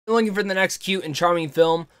Looking for the next cute and charming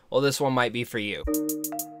film? Well, this one might be for you. What's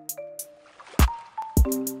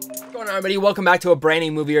going on, everybody? Welcome back to a brand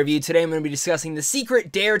new movie review. Today I'm going to be discussing The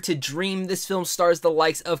Secret Dare to Dream. This film stars the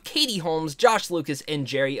likes of Katie Holmes, Josh Lucas, and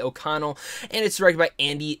Jerry O'Connell, and it's directed by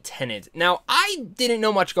Andy Tennant. Now, I didn't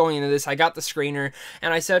know much going into this. I got the screener,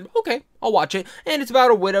 and I said, okay, I'll watch it. And it's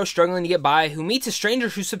about a widow struggling to get by who meets a stranger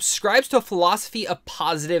who subscribes to a philosophy of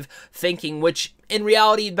positive thinking, which in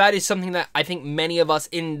reality, that is something that I think many of us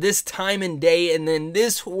in this time and day and in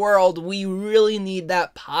this world, we really need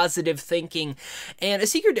that positive thinking. And A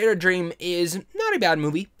Secret Dare to Dream is not a bad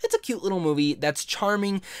movie. It's a cute little movie that's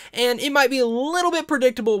charming, and it might be a little bit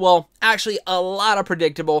predictable. Well, actually a lot of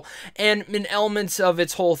predictable. And in elements of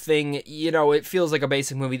its whole thing, you know, it feels like a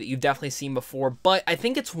basic movie that you've definitely seen before, but I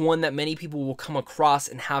think it's one that many people will come across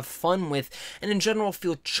and have fun with, and in general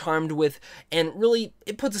feel charmed with, and really,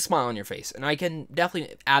 it puts a smile on your face. And I can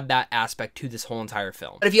definitely add that aspect to this whole entire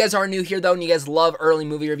film. But if you guys are new here though, and you guys love early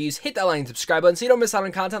movie reviews, hit that like and subscribe button so you don't miss out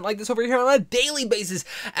on content like this over here on a daily basis,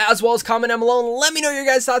 as well as comment down below and let me know your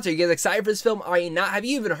guys' thoughts. Are you guys excited for this film? Are you not? Have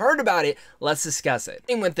you even heard about it? Let's discuss it.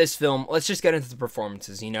 And with this film, let's just get into the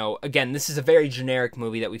performances. You know, again, this is a very generic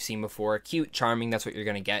movie that we've seen before. Cute, charming, that's what you're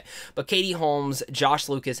gonna get. But Katie Holmes, Josh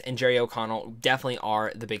Lucas, and Jerry O'Connell definitely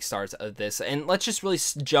are the big stars of this. And let's just really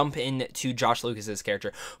jump into Josh Lucas's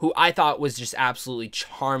character, who I thought was just absolutely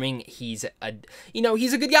charming. He's a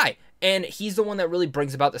good guy. And he's the one that really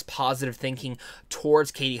brings about this positive thinking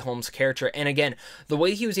towards Katie Holmes' character. And again, the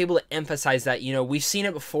way he was able to emphasize that, you know, we've seen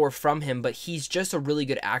it before from him, but he's just a really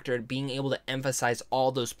good actor at being able to emphasize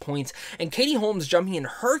all those points. And Katie Holmes, jumping in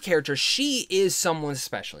her character, she is someone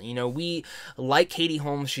special. You know, we like Katie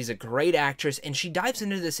Holmes. She's a great actress, and she dives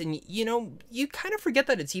into this, and, you know, you kind of forget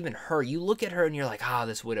that it's even her. You look at her, and you're like,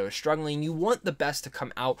 this widow is struggling. You want the best to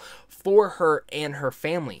come out for her and her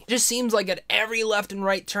family. It just seems like at every left and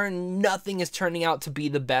right turn, nothing is turning out to be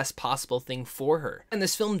the best possible thing for her. And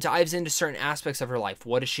this film dives into certain aspects of her life.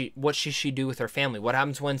 What should she do with her family? What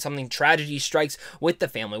happens when something tragedy strikes with the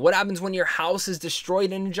family? What happens when your house is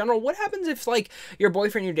destroyed? And in general, what happens if, like, your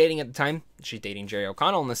boyfriend you're dating at the time, she's dating Jerry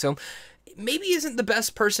O'Connell in this film, maybe isn't the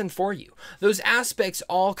best person for you? Those aspects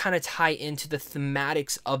all kind of tie into the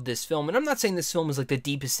thematics of this film. And I'm not saying this film is like the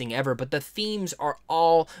deepest thing ever, but the themes are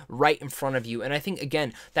all right in front of you. And I think,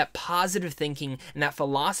 again, that positive thinking and that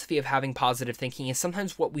philosophy of having positive thinking is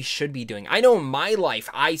sometimes what we should be doing. I know in my life,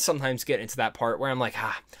 I sometimes get into that part where I'm like,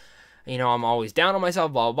 you know, I'm always down on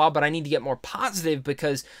myself, blah, blah, blah, but I need to get more positive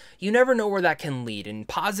because you never know where that can lead. And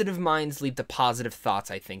positive minds lead to positive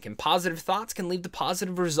thoughts, I think. And positive thoughts can lead to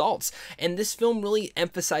positive results. And this film really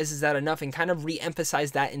emphasizes that enough and kind of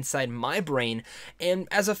re-emphasized that inside my brain. And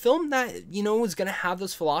as a film that, you know, is going to have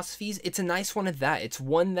those philosophies, it's a nice one at that. It's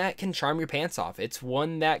one that can charm your pants off. It's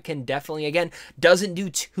one that can definitely, again, doesn't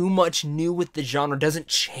do too much new with the genre, doesn't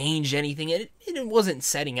change anything. It wasn't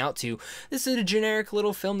setting out to. This is a generic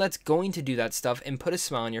little film that's going to do that stuff and put a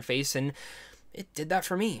smile on your face, and it did that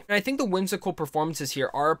for me. And I think the whimsical performances here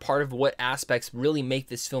are a part of what aspects really make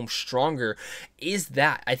this film stronger, is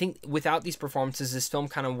that I think without these performances, this film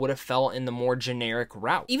kind of would have fell in the more generic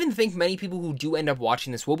route. I even think many people who do end up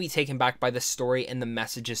watching this will be taken back by the story and the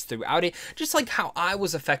messages throughout it, just like how I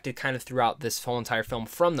was affected kind of throughout this whole entire film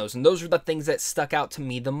from those. And those were the things that stuck out to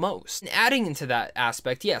me the most. And adding into that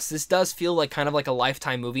aspect, yes, this does feel like kind of like a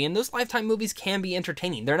Lifetime movie, and those Lifetime movies can be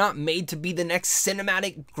entertaining. They're not made to be the next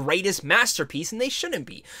cinematic greatest masterpiece, and they shouldn't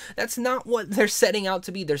be. That's not what they're setting out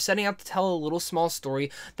to be. They're setting out to tell a little small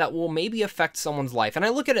story that will maybe affect someone's life. And I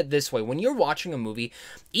look at it this way: when you're watching a movie,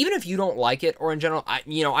 even if you don't like it, or in general,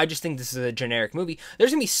 I just think this is a generic movie,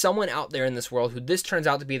 there's gonna be someone out there in this world who this turns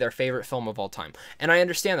out to be their favorite film of all time. And I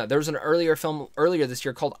understand that. There was an earlier film earlier this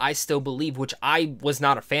year called I Still Believe, which I was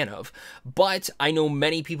not a fan of, but I know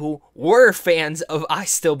many people were fans of I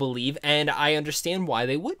Still Believe, and I understand why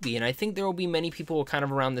they would be. And I think there will be many people kind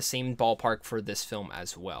of around the same ballpark for this film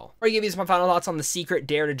as well. Before I give you my final thoughts on The Secret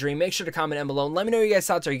Dare to Dream, make sure to comment down below and let me know your guys'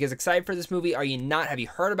 thoughts. Are you guys excited for this movie? Are you not? Have you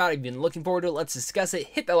heard about it? Have you been looking forward to it? Let's discuss it.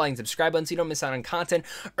 Hit that like and subscribe button so you don't miss out on content,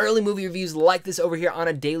 early movie reviews like this over here on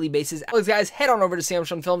a daily basis. As guys, head on over to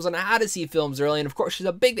Samsung Films on how to see films early. And of course, she's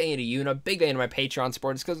a big thank you to you and a big thank you to my Patreon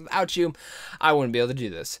supporters, because without you, I wouldn't be able to do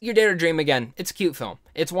this. Your Dare to Dream, again, it's a cute film.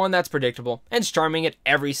 It's one that's predictable and it's charming at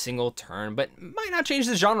every single turn, but might not change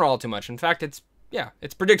the genre all too much. In fact, it's Yeah,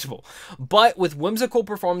 it's predictable. But with whimsical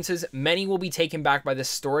performances, many will be taken back by the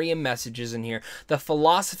story and messages in here. The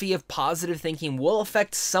philosophy of positive thinking will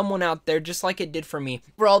affect someone out there just like it did for me.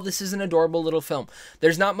 Overall, this is an adorable little film.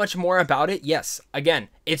 There's not much more about it. Yes, again,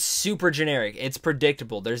 it's super generic. It's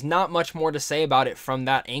predictable. There's not much more to say about it from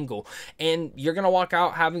that angle. And you're going to walk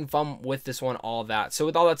out having fun with this one, all that. So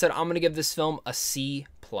with all that said, I'm going to give this film a C+.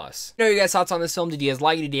 Know your guys' thoughts on this film. Did you guys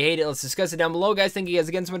like it? Did you hate it? Let's discuss it down below, guys. Thank you guys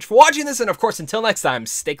again so much for watching this, and of course, until next time,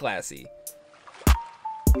 stay classy.